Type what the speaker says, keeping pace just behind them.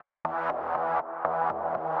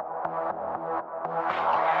From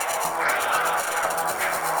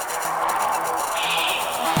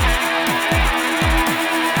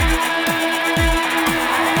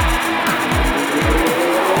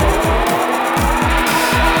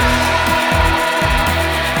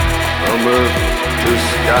earth to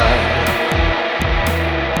sky,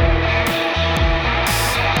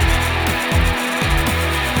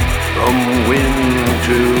 from wind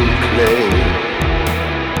to clay,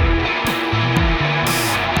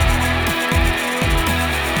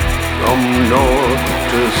 from north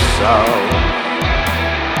to south,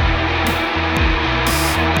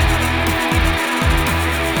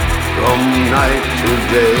 from night to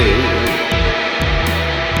day.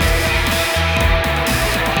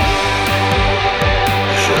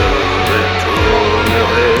 Je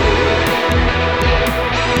retournerai,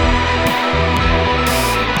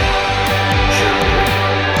 je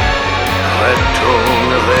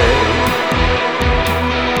retournerai.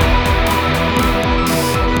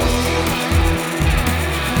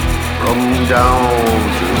 From down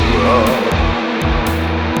to up,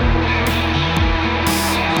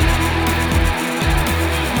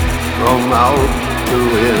 from out to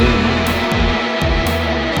in,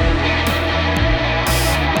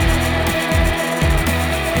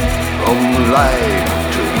 from life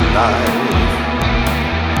to life,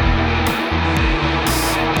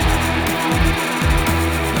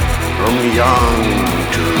 from young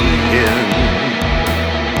to yin.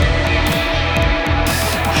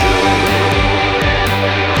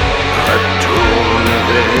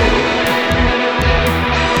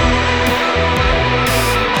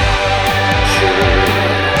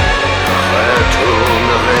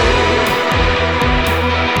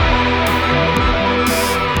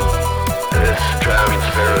 This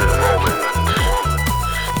transparent moment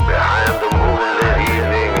behind the moonlit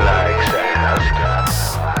evening lights,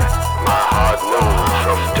 my heart moves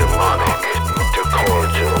from demonic to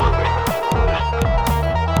cordial.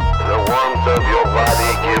 The warmth of your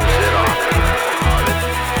body gives it honor.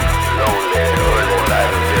 Lonely early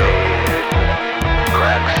light of day,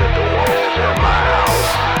 cracks at the walls of my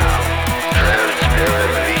house,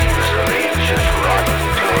 transparent leaves of ancient rotten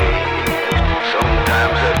clay.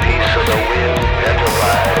 Sometimes a piece of the wind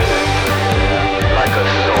petrifies like a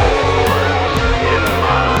soul in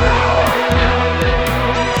my heart.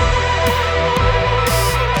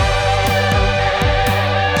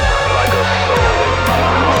 Like a soul in my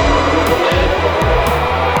heart.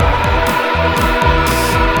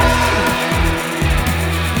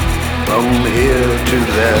 From here to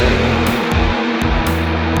there,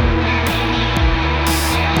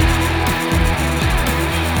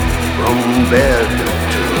 from bed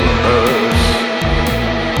to hearse,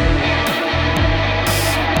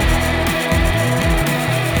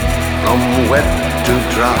 from wet to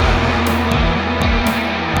dry,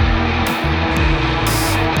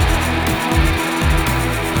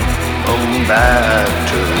 from bad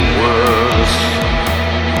to worse.